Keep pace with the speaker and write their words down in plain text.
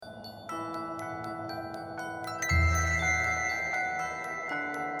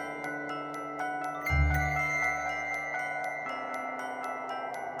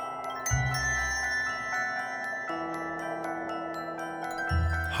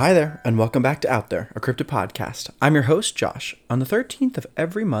Hi there, and welcome back to Out There, a cryptid podcast. I'm your host, Josh. On the 13th of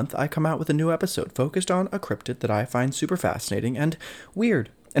every month, I come out with a new episode focused on a cryptid that I find super fascinating and weird.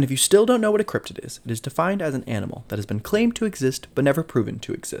 And if you still don't know what a cryptid is, it is defined as an animal that has been claimed to exist but never proven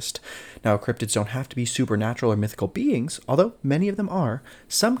to exist. Now, cryptids don't have to be supernatural or mythical beings, although many of them are.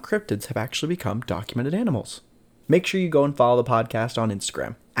 Some cryptids have actually become documented animals. Make sure you go and follow the podcast on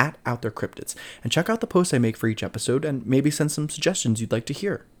Instagram, at OutThereCryptids, and check out the posts I make for each episode and maybe send some suggestions you'd like to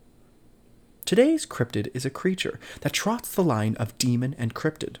hear. Today's cryptid is a creature that trots the line of demon and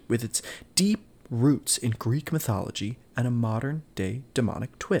cryptid, with its deep roots in Greek mythology and a modern-day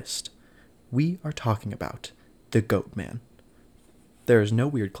demonic twist. We are talking about the Goat Man. There is no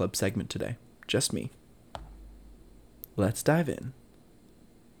Weird Club segment today, just me. Let's dive in.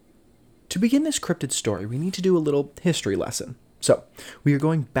 To begin this cryptid story, we need to do a little history lesson. So, we are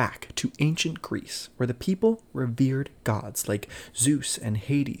going back to ancient Greece, where the people revered gods like Zeus and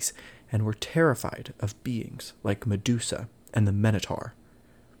Hades, and were terrified of beings like Medusa and the Minotaur.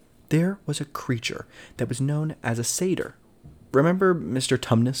 There was a creature that was known as a satyr. Remember Mr.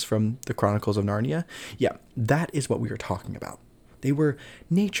 Tumnus from the Chronicles of Narnia? Yeah, that is what we are talking about. They were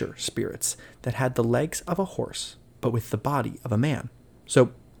nature spirits that had the legs of a horse, but with the body of a man.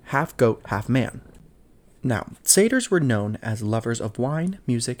 So, half goat, half man. Now, satyrs were known as lovers of wine,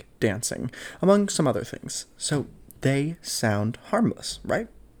 music, dancing, among some other things. So, they sound harmless, right?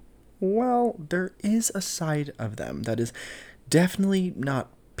 Well, there is a side of them that is definitely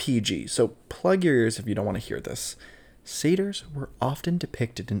not PG, so plug your ears if you don't want to hear this. Satyrs were often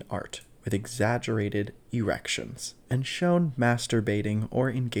depicted in art with exaggerated erections and shown masturbating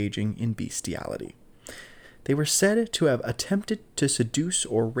or engaging in bestiality. They were said to have attempted to seduce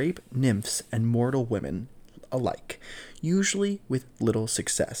or rape nymphs and mortal women alike, usually with little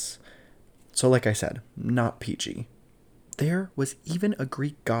success. So like I said, not PG. There was even a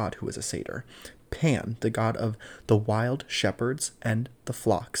Greek god who was a satyr, Pan, the god of the wild shepherds and the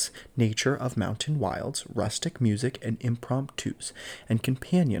flocks, nature of mountain wilds, rustic music and impromptus, and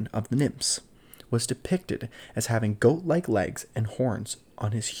companion of the nymphs, was depicted as having goat-like legs and horns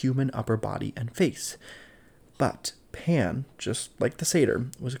on his human upper body and face. But Pan, just like the satyr,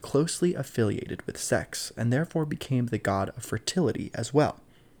 was closely affiliated with sex, and therefore became the god of fertility as well.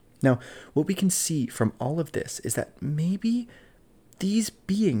 Now, what we can see from all of this is that maybe these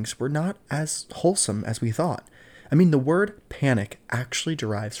beings were not as wholesome as we thought. I mean, the word panic actually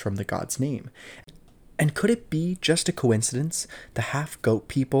derives from the god's name. And could it be just a coincidence the half-goat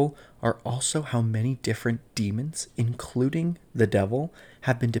people are also how many different demons, including the devil,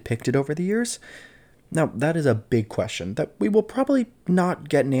 have been depicted over the years? Now, that is a big question that we will probably not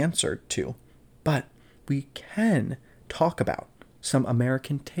get an answer to, but we can talk about some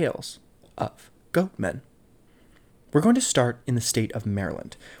American tales of goat men. We're going to start in the state of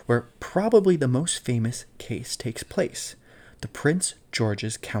Maryland, where probably the most famous case takes place, the Prince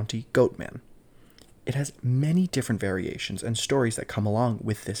George's County Goat Man. It has many different variations and stories that come along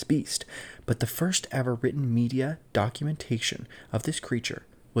with this beast, but the first ever written media documentation of this creature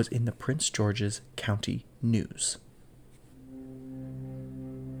was in the Prince George's County News.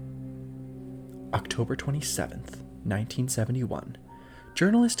 October 27th, 1971.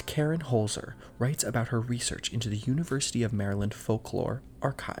 Journalist Karen Holzer writes about her research into the University of Maryland Folklore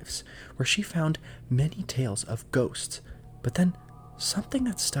Archives, where she found many tales of ghosts, but then something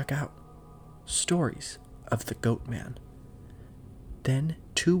that stuck out. Stories of the Goat Man. Then,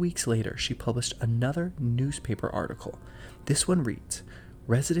 2 weeks later, she published another newspaper article. This one reads,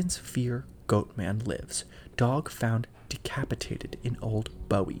 "Residents fear Goat Man lives. Dog found decapitated in Old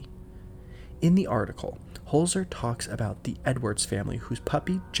Bowie." In the article, Holzer talks about the Edwards family whose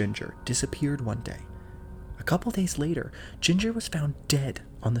puppy, Ginger, disappeared one day. A couple days later, Ginger was found dead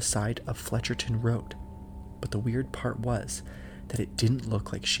on the side of Fletcherton Road. But the weird part was that it didn't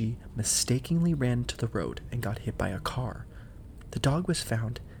look like she mistakenly ran into the road and got hit by a car. The dog was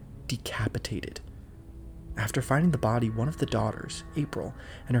found decapitated. After finding the body, one of the daughters, April,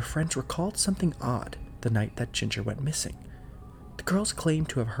 and her friends recalled something odd the night that Ginger went missing. The girls claimed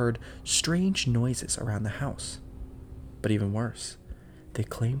to have heard strange noises around the house. But even worse, they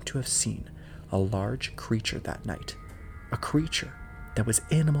claimed to have seen a large creature that night. A creature that was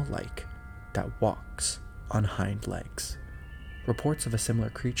animal-like, that walks on hind legs. Reports of a similar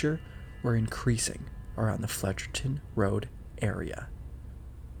creature were increasing around the Fletcherton Road area.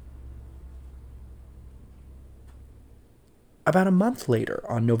 About a month later,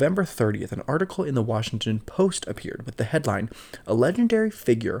 on November 30th, an article in the Washington Post appeared with the headline, "A legendary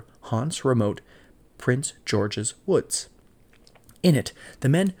figure haunts remote Prince George's Woods." In it, the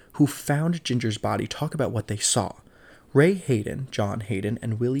men who found Ginger's body talk about what they saw. Ray Hayden, John Hayden,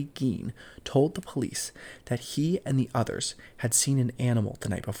 and Willie Geen told the police that he and the others had seen an animal the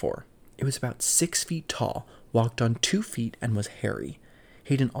night before. It was about 6 feet tall, walked on 2 feet, and was hairy.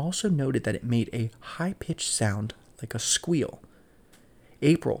 Hayden also noted that it made a high-pitched sound like a squeal.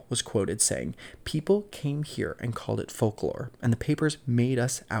 April was quoted saying, "People came here and called it folklore, and the papers made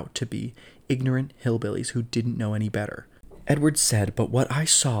us out to be ignorant hillbillies who didn't know any better." Edwards said, "But what I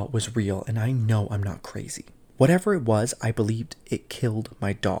saw was real, and I know I'm not crazy. Whatever it was, I believed it killed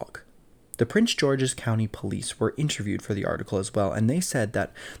my dog." The Prince George's County Police were interviewed for the article as well, and they said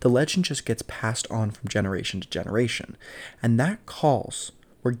that the legend just gets passed on from generation to generation, and that calls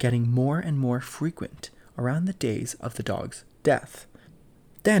were getting more and more frequent around the days of the dog's death.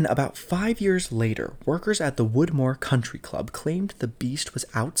 Then, about 5 years later, workers at the Woodmore Country Club claimed the beast was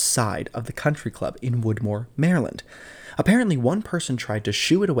outside of the country club in Woodmore, Maryland. Apparently, one person tried to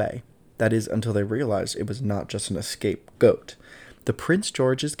shoo it away. That is, until they realized it was not just an escaped goat. The Prince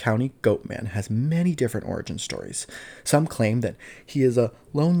George's County Goat Man has many different origin stories. Some claim that he is a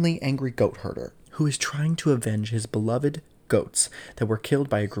lonely, angry goat herder who is trying to avenge his beloved goats that were killed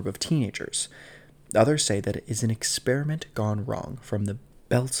by a group of teenagers. Others say that it is an experiment gone wrong from the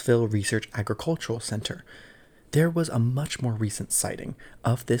Beltsville Research Agricultural Center. There was a much more recent sighting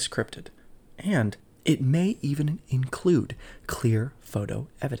of this cryptid, and it may even include clear photo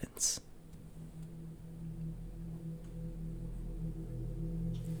evidence.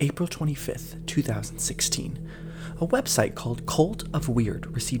 April 25th, 2016. A website called Cult of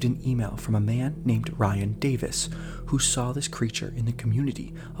Weird received an email from a man named Ryan Davis, who saw this creature in the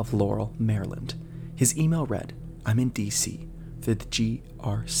community of Laurel, Maryland. His email read, "I'm in DC for the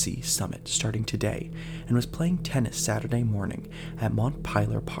GRC Summit starting today and was playing tennis Saturday morning at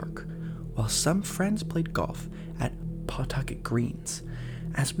Montpelier Park, while some friends played golf at Pawtucket Greens.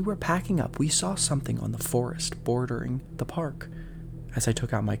 As we were packing up, we saw something on the forest bordering the park. As I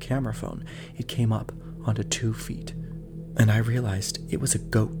took out my camera phone, it came up onto 2 feet, and I realized it was a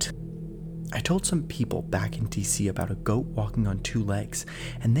goat. I told some people back in DC about a goat walking on 2 legs,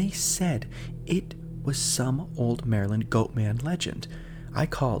 and they said it was some old Maryland goat man legend. I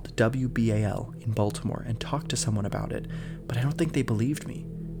called WBAL in Baltimore and talked to someone about it, but I don't think they believed me.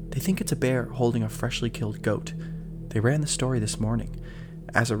 They think it's a bear holding a freshly killed goat. They ran the story this morning.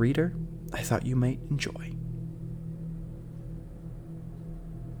 As a reader, I thought you might enjoy."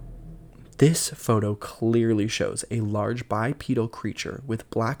 This photo clearly shows a large bipedal creature with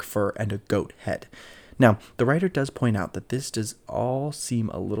black fur and a goat head. Now, the writer does point out that this does all seem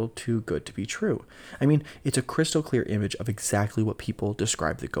a little too good to be true. I mean, it's a crystal clear image of exactly what people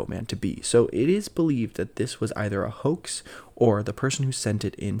describe the goat man to be, so it is believed that this was either a hoax or the person who sent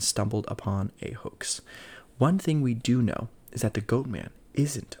it in stumbled upon a hoax. One thing we do know is that the goat man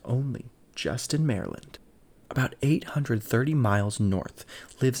isn't only just in Maryland. About 830 miles north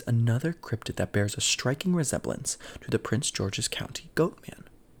lives another cryptid that bears a striking resemblance to the Prince George's County Goat Man.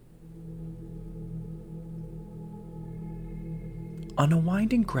 On a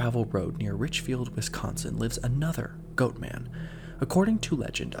winding gravel road near Richfield, Wisconsin, lives another goat man. According to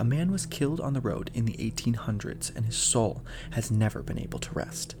legend, a man was killed on the road in the 1800s, and his soul has never been able to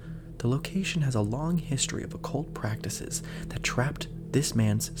rest. The location has a long history of occult practices that trapped this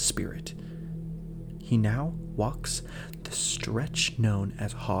man's spirit. He now walks the stretch known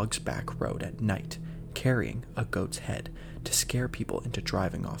as Hog's Back Road at night, carrying a goat's head to scare people into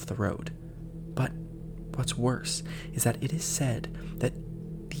driving off the road. But what's worse is that it is said that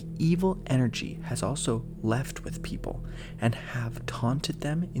the evil energy has also left with people and have taunted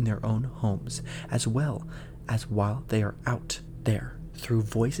them in their own homes, as well as while they are out there through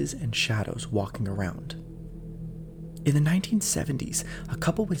voices and shadows walking around. In the 1970s, a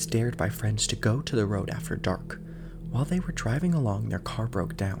couple was dared by friends to go to the road after dark. While they were driving along, their car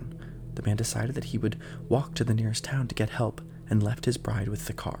broke down. The man decided that he would walk to the nearest town to get help and left his bride with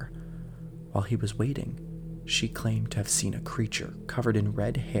the car. While he was waiting, she claimed to have seen a creature covered in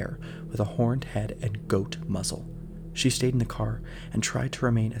red hair with a horned head and goat muzzle. She stayed in the car and tried to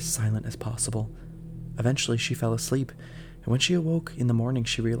remain as silent as possible. Eventually, she fell asleep, and when she awoke in the morning,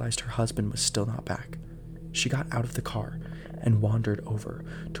 she realized her husband was still not back. She got out of the car and wandered over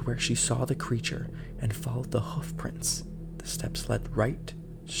to where she saw the creature and followed the hoof prints. The steps led right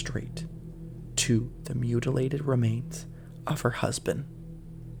straight to the mutilated remains of her husband.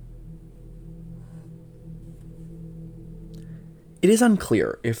 It is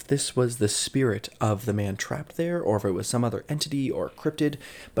unclear if this was the spirit of the man trapped there or if it was some other entity or cryptid,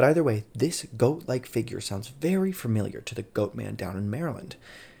 but either way, this goat-like figure sounds very familiar to the goat man down in Maryland.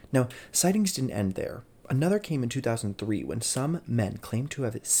 Now, sightings didn't end there. Another came in 2003 when some men claimed to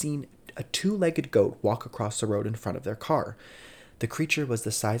have seen a two-legged goat walk across the road in front of their car. The creature was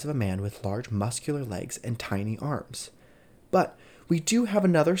the size of a man with large muscular legs and tiny arms. But we do have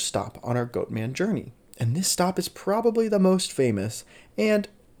another stop on our Goatman journey, and this stop is probably the most famous and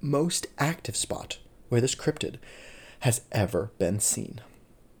most active spot where this cryptid has ever been seen.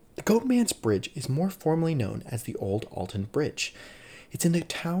 The Goatman's Bridge is more formally known as the Old Alton Bridge. It's in the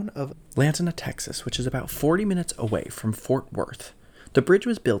town of Lantana, Texas, which is about 40 minutes away from Fort Worth. The bridge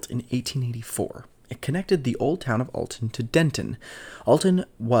was built in 1884. It connected the old town of Alton to Denton. Alton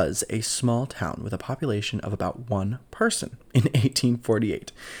was a small town with a population of about 1 person in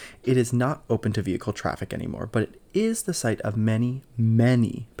 1848. It is not open to vehicle traffic anymore, but it is the site of many,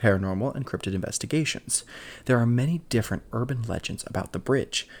 many paranormal and cryptid investigations. There are many different urban legends about the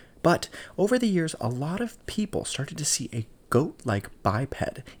bridge, but over the years, a lot of people started to see a goat-like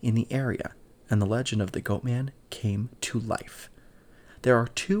biped in the area, and the legend of the Goatman came to life. There are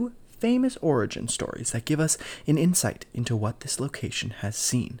 2 famous origin stories that give us an insight into what this location has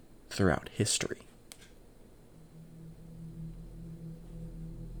seen throughout history.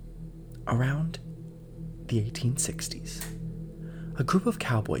 Around the 1860s, a group of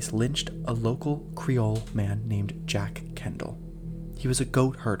cowboys lynched a local Creole man named Jack Kendall. He was a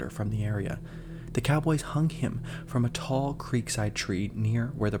goat herder from the area. The cowboys hung him from a tall creekside tree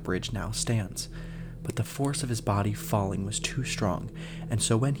near where the bridge now stands. But the force of his body falling was too strong, and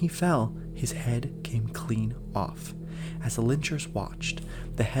so when he fell, his head came clean off. As the lynchers watched,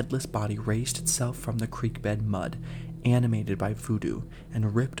 the headless body raised itself from the creekbed mud, animated by voodoo,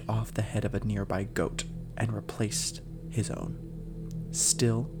 and ripped off the head of a nearby goat and replaced his own,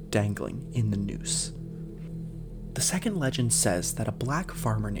 still dangling in the noose. The second legend says that a black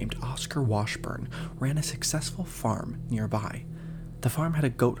farmer named Oscar Washburn ran a successful farm nearby. The farm had a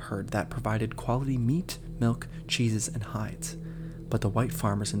goat herd that provided quality meat, milk, cheeses, and hides. But the white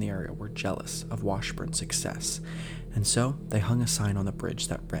farmers in the area were jealous of Washburn's success, and so they hung a sign on the bridge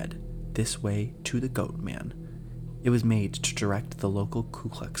that read, "This way to the Goatman." It was made to direct the local Ku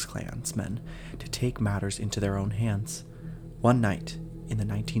Klux Klansmen to take matters into their own hands. One night, in the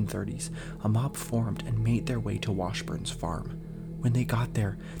 1930s, a mob formed and made their way to Washburn's farm. When they got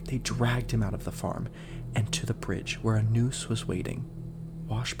there, they dragged him out of the farm and to the bridge where a noose was waiting.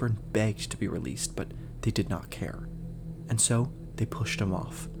 Washburn begged to be released, but they did not care, and so they pushed him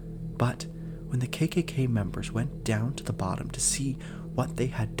off. But when the KKK members went down to the bottom to see what they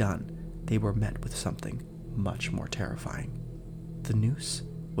had done, they were met with something much more terrifying. The noose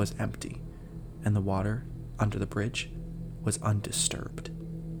was empty, and the water under the bridge was undisturbed,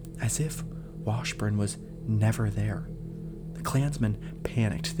 as if Washburn was never there. The Klansmen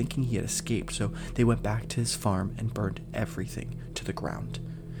panicked, thinking he had escaped, so they went back to his farm and burned everything to the ground,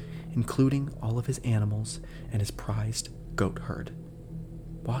 including all of his animals and his prized goat herd.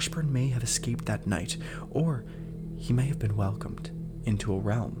 Washburn may have escaped that night, or he may have been welcomed into a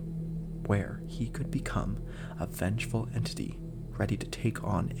realm where he could become a vengeful entity ready to take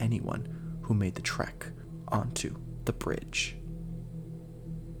on anyone who made the trek onto the bridge.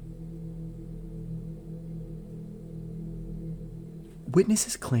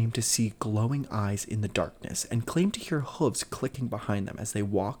 Witnesses claim to see glowing eyes in the darkness and claim to hear hooves clicking behind them as they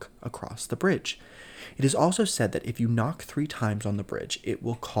walk across the bridge. It is also said that if you knock 3 times on the bridge, it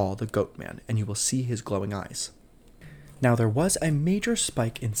will call the Goatman and you will see his glowing eyes. Now, there was a major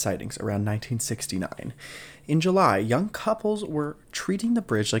spike in sightings around 1969. In July, young couples were treating the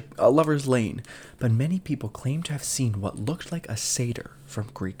bridge like a lover's lane, but many people claimed to have seen what looked like a satyr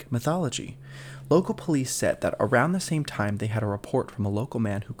from Greek mythology. Local police said that around the same time they had a report from a local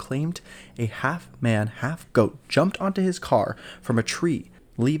man who claimed a half-man, half-goat jumped onto his car from a tree,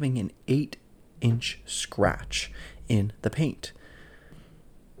 leaving an 8-inch scratch in the paint.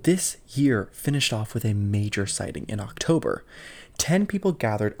 This year finished off with a major sighting in October. 10 people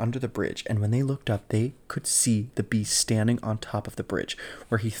gathered under the bridge, and when they looked up, they could see the beast standing on top of the bridge,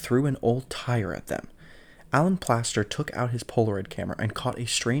 where he threw an old tire at them. Alan Plaster took out his Polaroid camera and caught a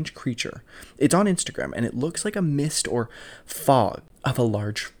strange creature. It's on Instagram, and it looks like a mist or fog of a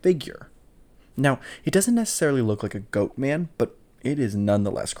large figure. Now, it doesn't necessarily look like a goat man, but it is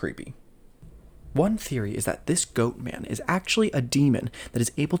nonetheless creepy. One theory is that this goat man is actually a demon that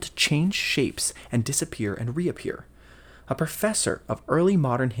is able to change shapes and disappear and reappear. A professor of early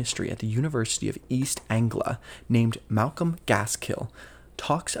modern history at the University of East Anglia named Malcolm Gaskill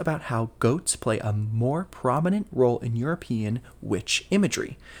talks about how goats play a more prominent role in European witch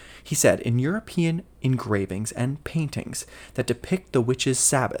imagery. He said, in European engravings and paintings that depict the witches'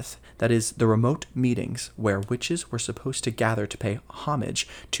 Sabbath, that is, the remote meetings where witches were supposed to gather to pay homage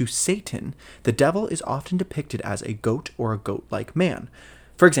to Satan, the devil is often depicted as a goat or a goat-like man.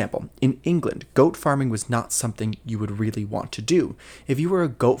 For example, in England, goat farming was not something you would really want to do. If you were a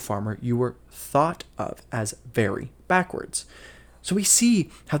goat farmer, you were thought of as very backwards. So we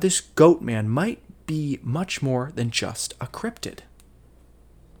see how this goat man might be much more than just a cryptid.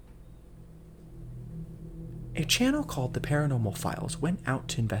 A channel called The Paranormal Files went out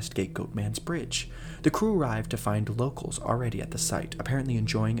to investigate Goatman's Bridge. The crew arrived to find locals already at the site, apparently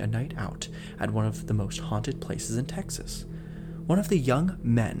enjoying a night out at one of the most haunted places in Texas. One of the young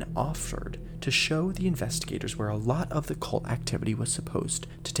men offered to show the investigators where a lot of the cult activity was supposed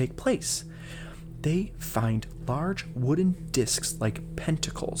to take place. They find large wooden discs like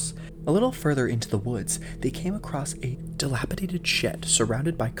pentacles. A little further into the woods, they came across a dilapidated shed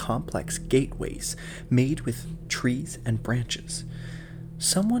surrounded by complex gateways made with trees and branches.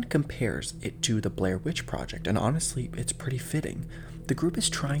 Someone compares it to the Blair Witch Project, and honestly, it's pretty fitting. The group is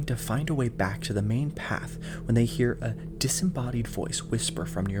trying to find a way back to the main path when they hear a disembodied voice whisper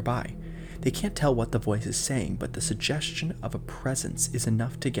from nearby. They can't tell what the voice is saying, but the suggestion of a presence is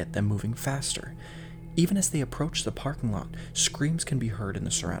enough to get them moving faster. Even as they approach the parking lot, screams can be heard in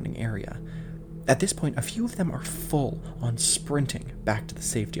the surrounding area. At this point, a few of them are full on sprinting back to the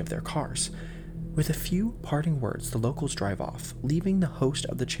safety of their cars. With a few parting words, the locals drive off, leaving the host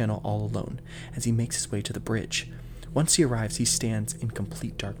of the channel all alone as he makes his way to the bridge. Once he arrives, he stands in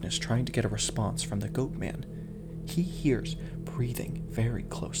complete darkness, trying to get a response from the goat man. He hears breathing very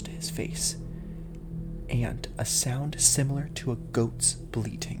close to his face, and a sound similar to a goat's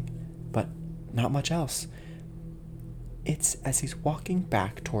bleating, but not much else. It's as he's walking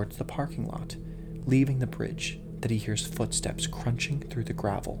back towards the parking lot, leaving the bridge, that he hears footsteps crunching through the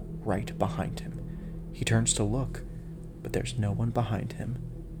gravel right behind him. He turns to look, but there's no one behind him.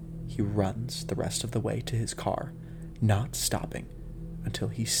 He runs the rest of the way to his car, not stopping until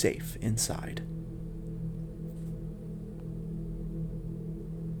he's safe inside.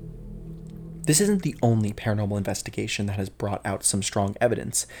 This isn't the only paranormal investigation that has brought out some strong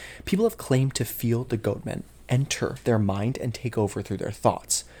evidence. People have claimed to feel the goatmen enter their mind and take over through their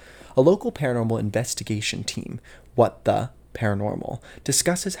thoughts. A local paranormal investigation team, What the Paranormal,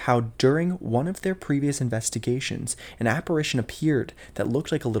 discusses how during one of their previous investigations, an apparition appeared that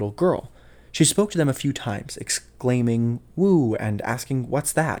looked like a little girl. She spoke to them a few times, exclaiming, "Woo," and asking,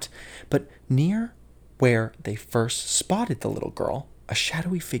 "What's that?" But near where they first spotted the little girl, a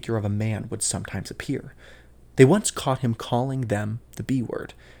shadowy figure of a man would sometimes appear. They once caught him calling them the B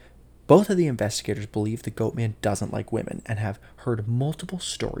word. Both of the investigators believe the goat man doesn't like women and have heard multiple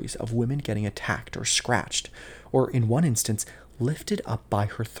stories of women getting attacked or scratched, or in one instance, lifted up by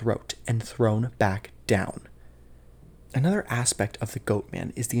her throat and thrown back down. Another aspect of the goat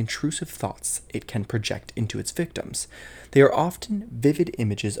man is the intrusive thoughts it can project into its victims. They are often vivid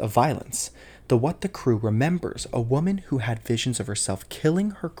images of violence. The What the Crew remembers a woman who had visions of herself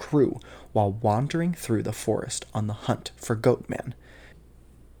killing her crew while wandering through the forest on the hunt for Goatman.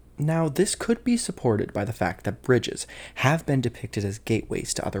 Now, this could be supported by the fact that bridges have been depicted as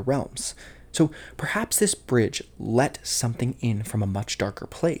gateways to other realms. So perhaps this bridge let something in from a much darker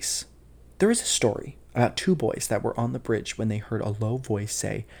place. There is a story about two boys that were on the bridge when they heard a low voice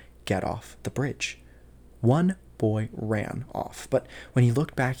say, "Get off the bridge." One boy ran off, but when he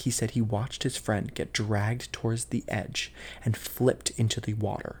looked back, he said he watched his friend get dragged towards the edge and flipped into the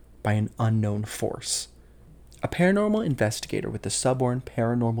water by an unknown force. A paranormal investigator with the Suborn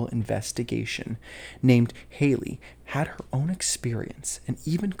Paranormal Investigation named Haley had her own experience and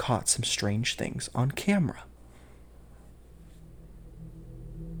even caught some strange things on camera.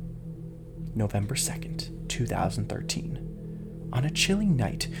 November 2nd, 2013. On a chilling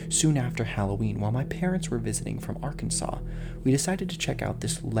night, soon after Halloween, while my parents were visiting from Arkansas, we decided to check out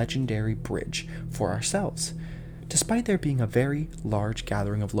this legendary bridge for ourselves. Despite there being a very large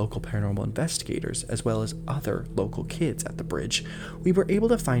gathering of local paranormal investigators, as well as other local kids at the bridge, we were able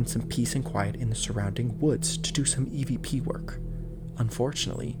to find some peace and quiet in the surrounding woods to do some EVP work.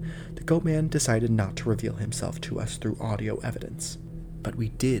 Unfortunately, the goat man decided not to reveal himself to us through audio evidence. But we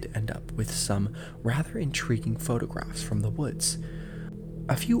did end up with some rather intriguing photographs from the woods,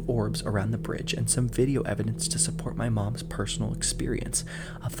 a few orbs around the bridge, and some video evidence to support my mom's personal experience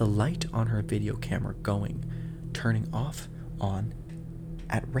of the light on her video camera turning off, on,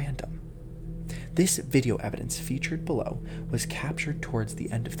 at random. This video evidence featured below was captured towards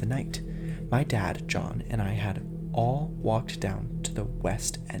the end of the night. My dad, John, and I had all walked down to the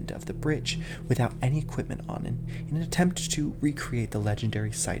west end of the bridge without any equipment on in an attempt to recreate the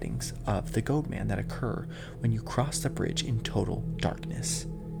legendary sightings of the goat man that occur when you cross the bridge in total darkness.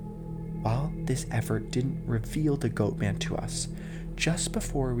 While this effort didn't reveal the goat man to us, just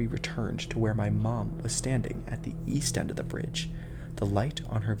before we returned to where my mom was standing at the east end of the bridge, the light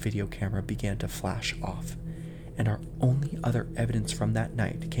on her video camera began to flash off, and our only other evidence from that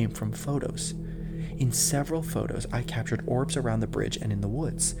night came from photos. In several photos, I captured orbs around the bridge and in the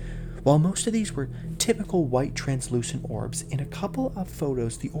woods. While most of these were typical white translucent orbs, in a couple of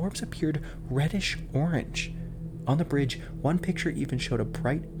photos the orbs appeared reddish orange. On the bridge, one picture even showed a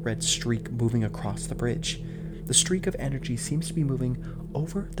bright red streak moving across the bridge. The streak of energy seems to be moving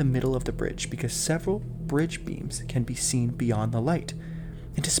over the middle of the bridge because several bridge beams can be seen beyond the light.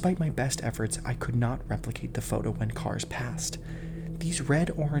 And despite my best efforts, I could not replicate the photo when cars passed. These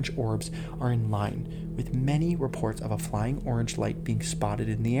red-orange orbs are in line with many reports of a flying orange light being spotted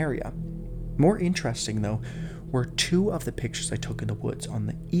in the area. More interesting, though, were two of the pictures I took in the woods on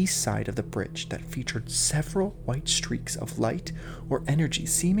the east side of the bridge that featured several white streaks of light or energy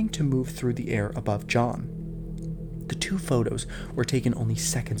seeming to move through the air above John. The two photos were taken only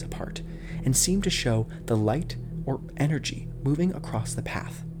seconds apart and seemed to show the light or energy moving across the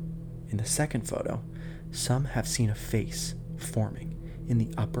path. In the second photo, some have seen a face forming in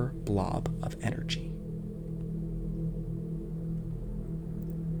the upper blob of energy.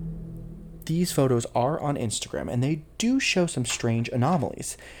 These photos are on Instagram, and they do show some strange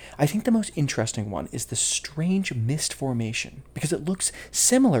anomalies. I think the most interesting one is the strange mist formation, because it looks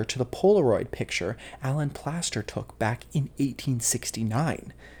similar to the Polaroid picture Alan Plaster took back in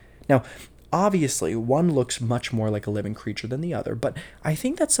 1869. Now, obviously, one looks much more like a living creature than the other, but I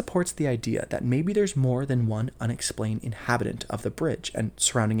think that supports the idea that maybe there's more than one unexplained inhabitant of the bridge and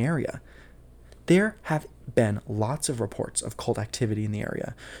surrounding area. There have been lots of reports of cult activity in the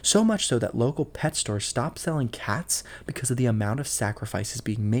area, so much so that local pet stores stopped selling cats because of the amount of sacrifices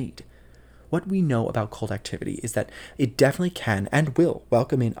being made. What we know about cult activity is that it definitely can and will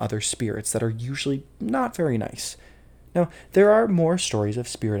welcome in other spirits that are usually not very nice. Now, there are more stories of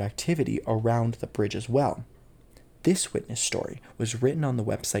spirit activity around the bridge as well. This witness story was written on the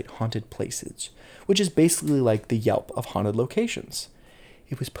website Haunted Places, which is basically like the Yelp of haunted locations.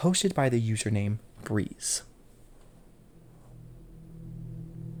 It was posted by the username Breeze.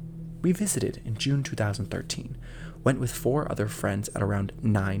 We visited in June 2013, went with 4 other friends at around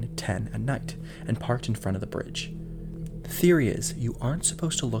 9:10 at night, and parked in front of the bridge. The theory is you aren't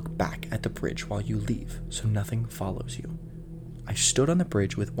supposed to look back at the bridge while you leave, so nothing follows you. I stood on the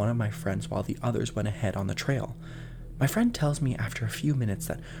bridge with one of my friends while the others went ahead on the trail. My friend tells me after a few minutes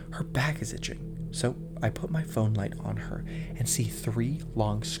that her back is itching, so I put my phone light on her and see 3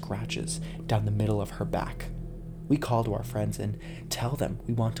 long scratches down the middle of her back. We call to our friends and tell them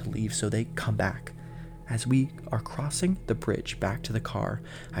we want to leave so they come back. As we are crossing the bridge back to the car,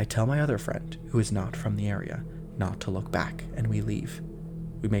 I tell my other friend, who is not from the area, not to look back, and we leave.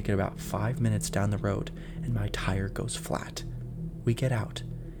 We make it about 5 minutes down the road, and my tire goes flat. We get out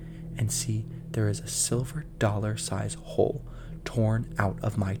and see there is a silver dollar-size hole torn out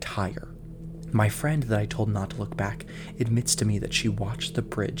of my tire. My friend that I told not to look back admits to me that she watched the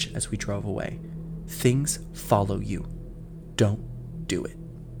bridge as we drove away. Things follow you. Don't do it.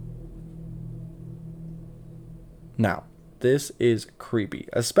 Now, this is creepy,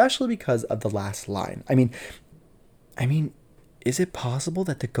 especially because of the last line. I mean, is it possible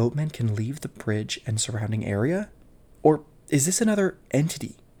that the Goatmen can leave the bridge and surrounding area? Or is this another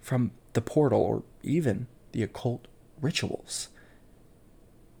entity from the portal or even the occult rituals?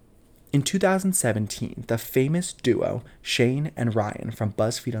 In 2017, the famous duo Shane and Ryan from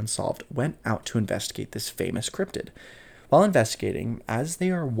BuzzFeed Unsolved went out to investigate this famous cryptid. While investigating, as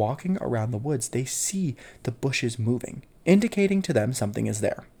they are walking around the woods, they see the bushes moving, indicating to them something is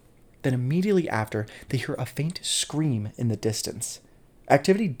there. Then immediately after, they hear a faint scream in the distance.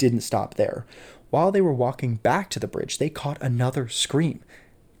 Activity didn't stop there. While they were walking back to the bridge, they caught another scream.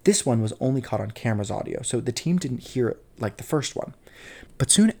 This one was only caught on camera's audio, so the team didn't hear it like the first one.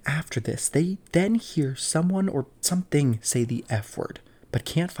 But soon after this, they then hear someone or something say the F word, but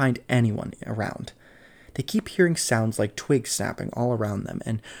can't find anyone around. They keep hearing sounds like twigs snapping all around them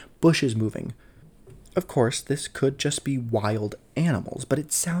and bushes moving. Of course, this could just be wild animals, but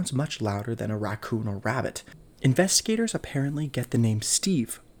it sounds much louder than a raccoon or rabbit. Investigators apparently get the name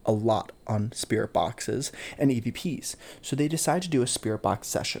Steve a lot on spirit boxes and EVPs, so they decide to do a spirit box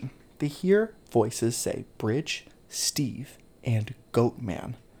session. They hear voices say Bridge, Steve, and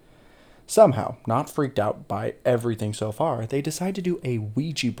Goatman. Somehow, not freaked out by everything so far, they decide to do a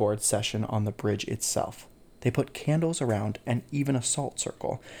Ouija board session on the bridge itself. They put candles around and even a salt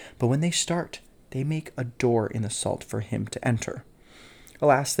circle, but when they start, they make a door in the salt for him to enter.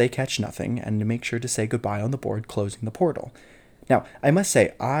 Alas, they catch nothing, and make sure to say goodbye on the board closing the portal. Now, I must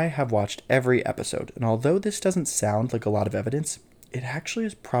say, I have watched every episode, and although this doesn't sound like a lot of evidence, it actually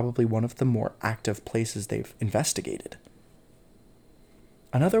is probably one of the more active places they've investigated.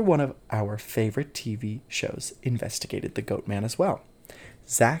 Another one of our favorite TV shows investigated the Goat Man as well.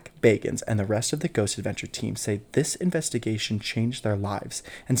 Zach Bagans and the rest of the Ghost Adventure team say this investigation changed their lives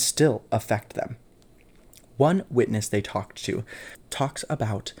and still affect them. One witness they talked to talks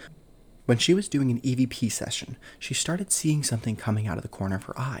about when she was doing an EVP session, she started seeing something coming out of the corner of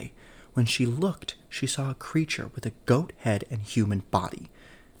her eye. When she looked, she saw a creature with a goat head and human body.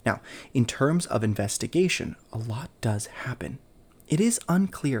 Now, in terms of investigation, a lot does happen. It is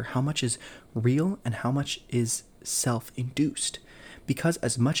unclear how much is real and how much is self-induced, because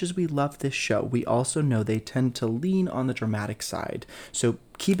as much as we love this show, we also know they tend to lean on the dramatic side, so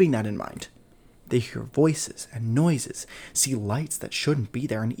keeping that in mind. They hear voices and noises, see lights that shouldn't be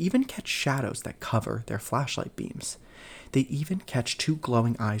there, and even catch shadows that cover their flashlight beams. They even catch two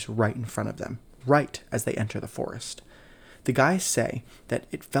glowing eyes right in front of them, right as they enter the forest. The guys say that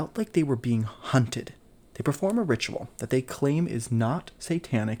it felt like they were being hunted. They perform a ritual that they claim is not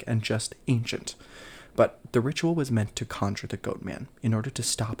satanic and just ancient, but the ritual was meant to conjure the Goat Man in order to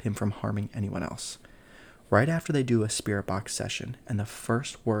stop him from harming anyone else. Right after they do a spirit box session, and the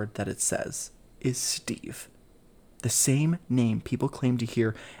first word that it says is Steve. The same name people claim to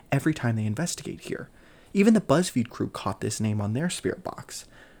hear every time they investigate here. Even the BuzzFeed crew caught this name on their spirit box.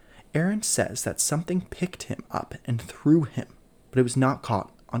 Aaron says that something picked him up and threw him, but it was not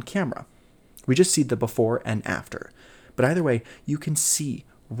caught on camera. We just see the before and after. But either way, you can see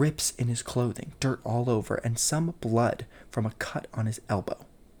rips in his clothing, dirt all over, and some blood from a cut on his elbow.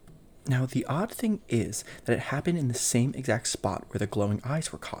 Now, the odd thing is that it happened in the same exact spot where the glowing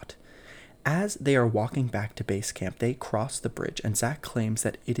eyes were caught. As they are walking back to base camp, they cross the bridge, and Zach claims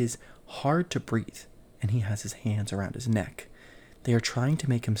that it is hard to breathe, and he has his hands around his neck. They are trying to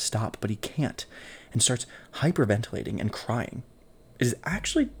make him stop, but he can't, and starts hyperventilating and crying. It is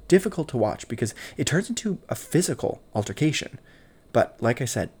actually difficult to watch because it turns into a physical altercation. But like I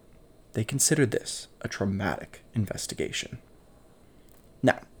said, they considered this a traumatic investigation.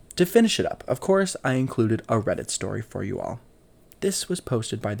 Now, to finish it up, of course, I included a Reddit story for you all. This was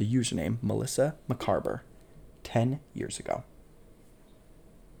posted by the username Melissa McCarber 10 years ago.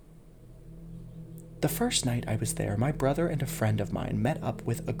 The first night I was there, my brother and a friend of mine met up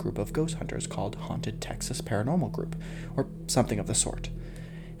with a group of ghost hunters called Haunted Texas Paranormal Group, or something of the sort.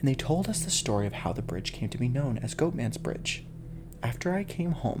 And they told us the story of how the bridge came to be known as Goatman's Bridge. After I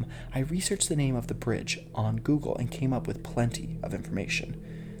came home, I researched the name of the bridge on Google and came up with plenty of information.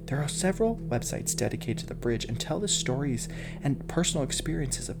 There are several websites dedicated to the bridge and tell the stories and personal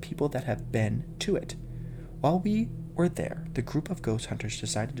experiences of people that have been to it. While we were there, the group of ghost hunters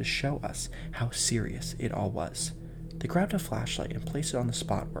decided to show us how serious it all was. They grabbed a flashlight and placed it on the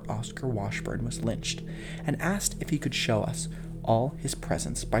spot where Oscar Washburn was lynched and asked if he could show us all his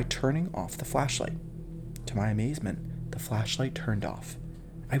presence by turning off the flashlight. To my amazement, the flashlight turned off.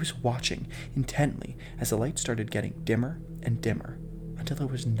 I was watching intently as the light started getting dimmer and dimmer until there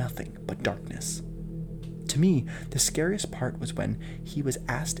was nothing but darkness. To me, the scariest part was when he was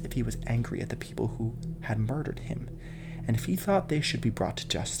asked if he was angry at the people who had murdered him, and if he thought they should be brought to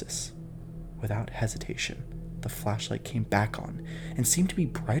justice. Without hesitation, the flashlight came back on and seemed to be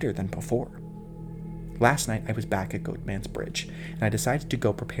brighter than before. Last night I was back at Goatman's Bridge, and I decided to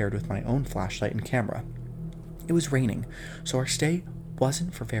go prepared with my own flashlight and camera. It was raining, so our stay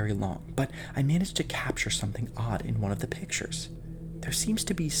wasn't for very long, but I managed to capture something odd in one of the pictures. There seems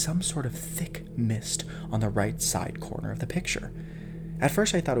to be some sort of thick mist on the right side corner of the picture. At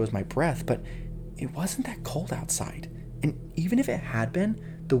first I thought it was my breath, but it wasn't that cold outside, and even if it had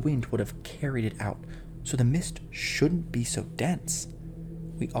been, the wind would have carried it out, so the mist shouldn't be so dense.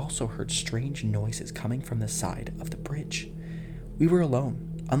 We also heard strange noises coming from the side of the bridge. We were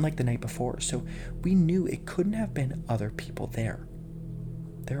alone, unlike the night before, so we knew it couldn't have been other people there.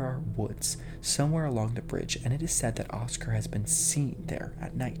 There are woods somewhere along the bridge, and it is said that Oscar has been seen there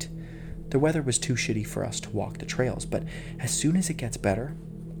at night. The weather was too shitty for us to walk the trails, but as soon as it gets better,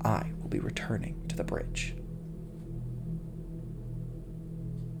 I will be returning to the bridge.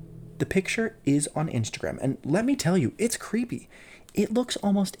 The picture is on Instagram, and let me tell you, it's creepy. It looks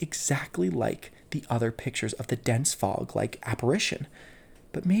almost exactly like the other pictures of the dense fog-like apparition.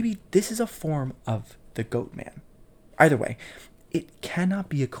 But maybe this is a form of the Goat Man. Either way, it cannot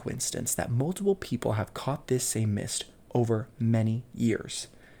be a coincidence that multiple people have caught this same mist over many years.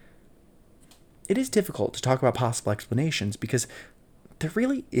 It is difficult to talk about possible explanations because there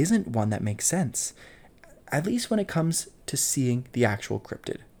really isn't one that makes sense, at least when it comes to seeing the actual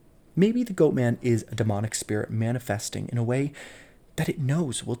cryptid. Maybe the Goat Man is a demonic spirit manifesting in a way that it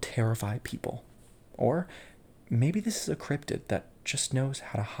knows will terrify people. Or maybe this is a cryptid that just knows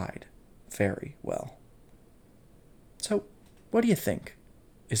how to hide very well. So, what do you think?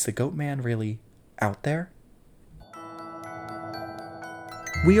 is the Goat Man really out there?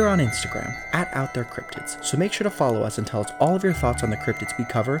 We are on Instagram, @OutThereCryptids, so make sure to follow us and tell us all of your thoughts on the cryptids we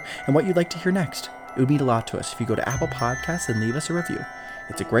cover and what you'd like to hear next. It would mean a lot to us if you go to Apple Podcasts and leave us a review.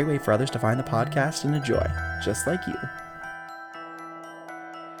 It's a great way for others to find the podcast and enjoy, just like you.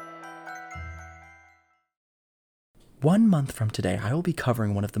 1 month from today, I will be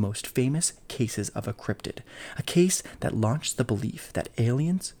covering one of the most famous cases of a cryptid, a case that launched the belief that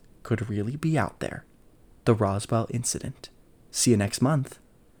aliens could really be out there. The Roswell Incident. See you next month.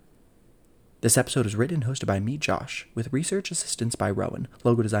 This episode is written and hosted by me, Josh, with research assistance by Rowan,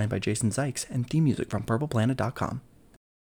 logo designed by Jason Zykes, and theme music from purpleplanet.com.